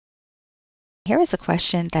here is a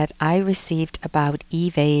question that I received about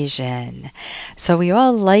evasion. So we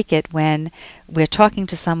all like it when we're talking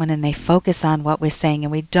to someone and they focus on what we're saying,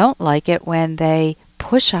 and we don't like it when they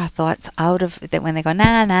push our thoughts out of that, when they go,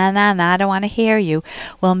 nah, I don't want to hear you.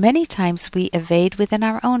 Well, many times we evade within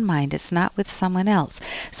our own mind. It's not with someone else.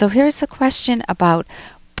 So here's a question about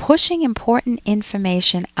pushing important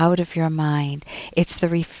information out of your mind. It's the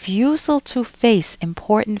refusal to face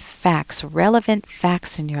important facts, relevant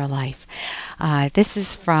facts in your life. This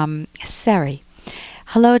is from Seri.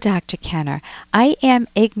 Hello, Dr. Kenner. I am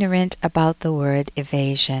ignorant about the word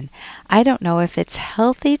evasion. I don't know if it's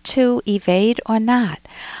healthy to evade or not.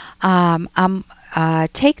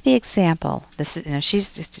 Take the example. This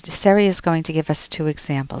is, Seri is going to give us 2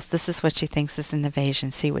 examples. This is what she thinks is an evasion.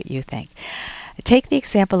 See what you think. Take the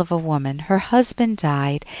example of a woman. Her husband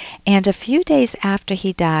died, and a few days after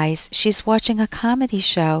he dies, she's watching a comedy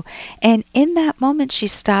show, and in that moment she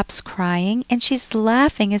stops crying and she's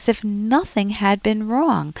laughing as if nothing had been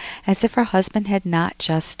wrong, as if her husband had not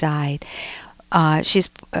just died.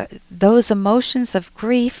 Those emotions of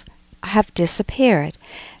grief have disappeared.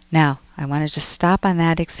 Now, I want to just stop on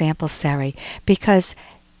that example, Sari, because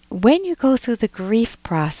when you go through the grief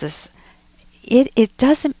process, it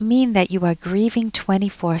doesn't mean that you are grieving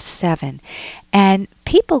 24/7. And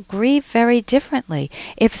people grieve very differently.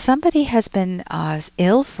 If somebody has been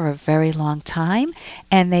ill for a very long time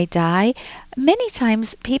and they die, many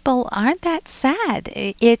times people aren't that sad.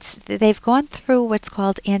 They've gone through what's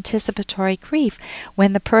called anticipatory grief.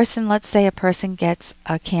 When the person, let's say a person gets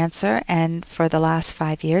a cancer and for the last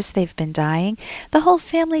 5 years they've been dying, the whole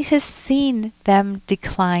family has seen them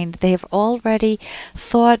decline. They've already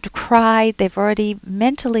thought, cried, they've already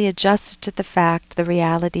mentally adjusted to the fact, the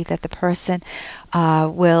reality that the person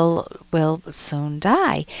will soon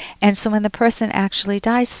die. And so when the person actually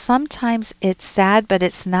dies, sometimes it's sad, but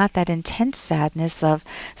it's not that intense sadness of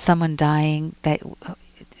someone dying that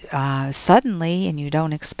suddenly and you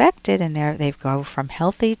don't expect it, and they go from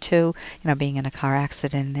healthy to being in a car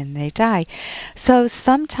accident and then they die. So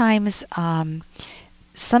sometimes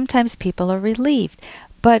people are relieved.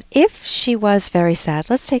 But if she was very sad,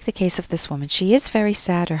 let's take the case of this woman. She is very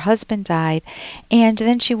sad. Her husband died, and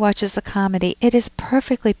then she watches a comedy. It is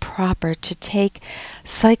perfectly proper to take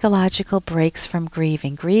psychological breaks from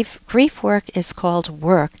grieving. Grief work is called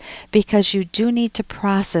work because you do need to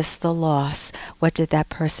process the loss. What did that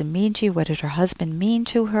person mean to you? What did her husband mean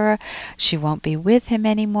to her? She won't be with him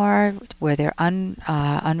anymore. Were there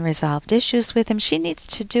unresolved issues with him? She needs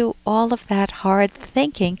to do all of that hard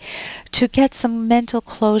thinking to get some mental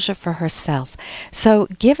closure for herself. So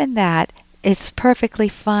given that, it's perfectly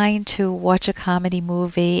fine to watch a comedy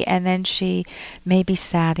movie and then she may be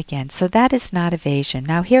sad again. So that is not evasion.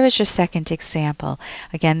 Now here is your second example.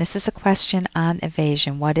 Again, this is a question on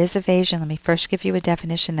evasion. What is evasion? Let me first give you a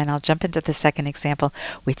definition, then I'll jump into the second example,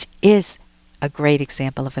 which is a great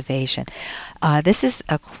example of evasion. This is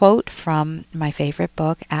a quote from my favorite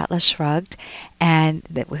book, Atlas Shrugged, and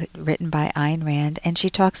written by Ayn Rand, and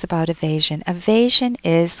she talks about evasion. Evasion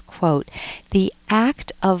is, quote, the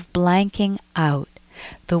act of blanking out,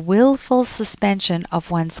 the willful suspension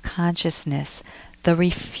of one's consciousness, the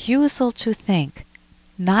refusal to think,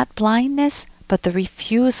 not blindness, but the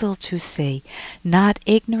refusal to see, not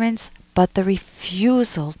ignorance, but the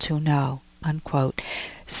refusal to know, unquote.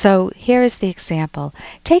 So here is the example.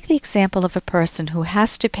 Take the example of a person who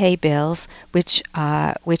has to pay bills, which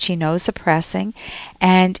he knows are pressing,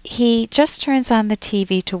 and he just turns on the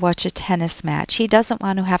TV to watch a tennis match. He doesn't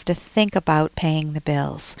want to have to think about paying the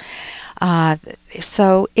bills.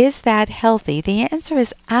 So is that healthy? The answer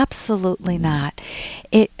is absolutely not.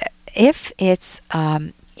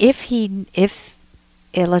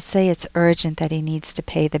 Let's say it's urgent that he needs to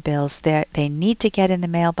pay the bills. They need to get in the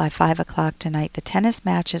mail by 5 o'clock tonight. The tennis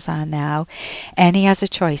match is on now, and he has a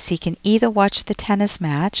choice. He can either watch the tennis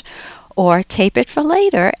match or tape it for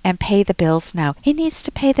later and pay the bills now. He needs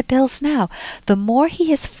to pay the bills now. The more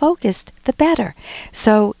he is focused, the better.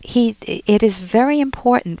 So it is very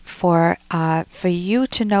important for you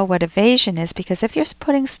to know what evasion is, because if you're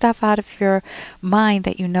putting stuff out of your mind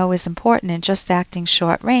that you know is important and just acting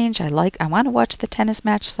short range, I want to watch the tennis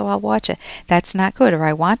match, so I'll watch it. That's not good. Or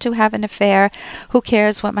I want to have an affair. Who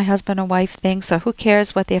cares what my husband or wife thinks, or who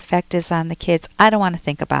cares what the effect is on the kids? I don't want to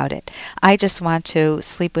think about it. I just want to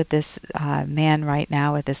sleep with this man right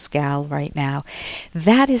now or this gal right now.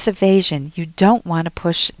 That is evasion. You don't want to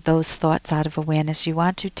push those thoughts out of awareness. You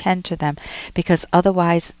want to tend to them, because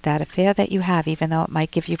otherwise that affair that you have, even though it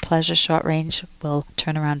might give you pleasure short range, will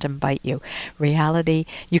turn around and bite you. Reality,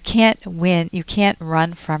 you can't win. You can't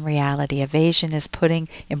run from reality. Evasion is putting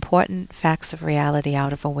important facts of reality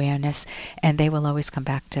out of awareness, and they will always come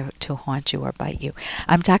back to haunt you or bite you.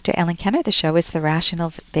 I'm Dr. Ellen Kenner. The show is The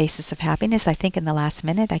Rational Basis of Happiness. I think in the last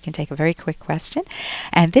minute I can take a very quick question.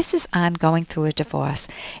 And this is on going through a divorce.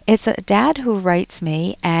 It's a dad who writes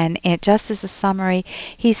me, and it just as a summary,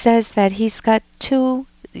 he says that he's got two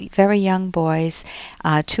very young boys,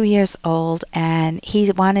 2 years old, and he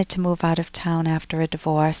wanted to move out of town after a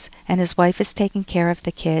divorce, and his wife is taking care of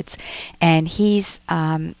the kids, and he's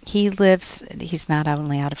not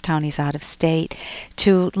only out of town, he's out of state,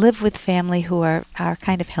 to live with family who are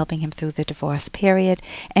kind of helping him through the divorce period,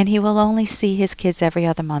 and he will only see his kids every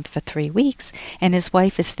other month for 3 weeks, and his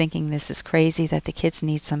wife is thinking this is crazy, that the kids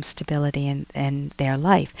need some stability in their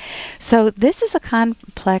life. So this is a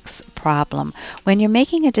complex problem. When you're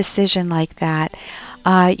making a decision like that,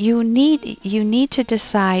 you need to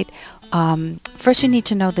decide. First, you need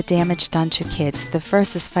to know the damage done to kids. The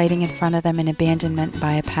first is fighting in front of them and abandonment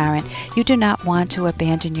by a parent. You do not want to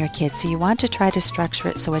abandon your kids, so you want to try to structure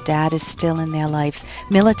it so a dad is still in their lives.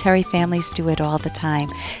 Military families do it all the time.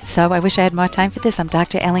 So I wish I had more time for this. I'm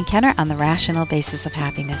Dr. Ellen Kenner on The Rational Basis of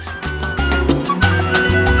Happiness.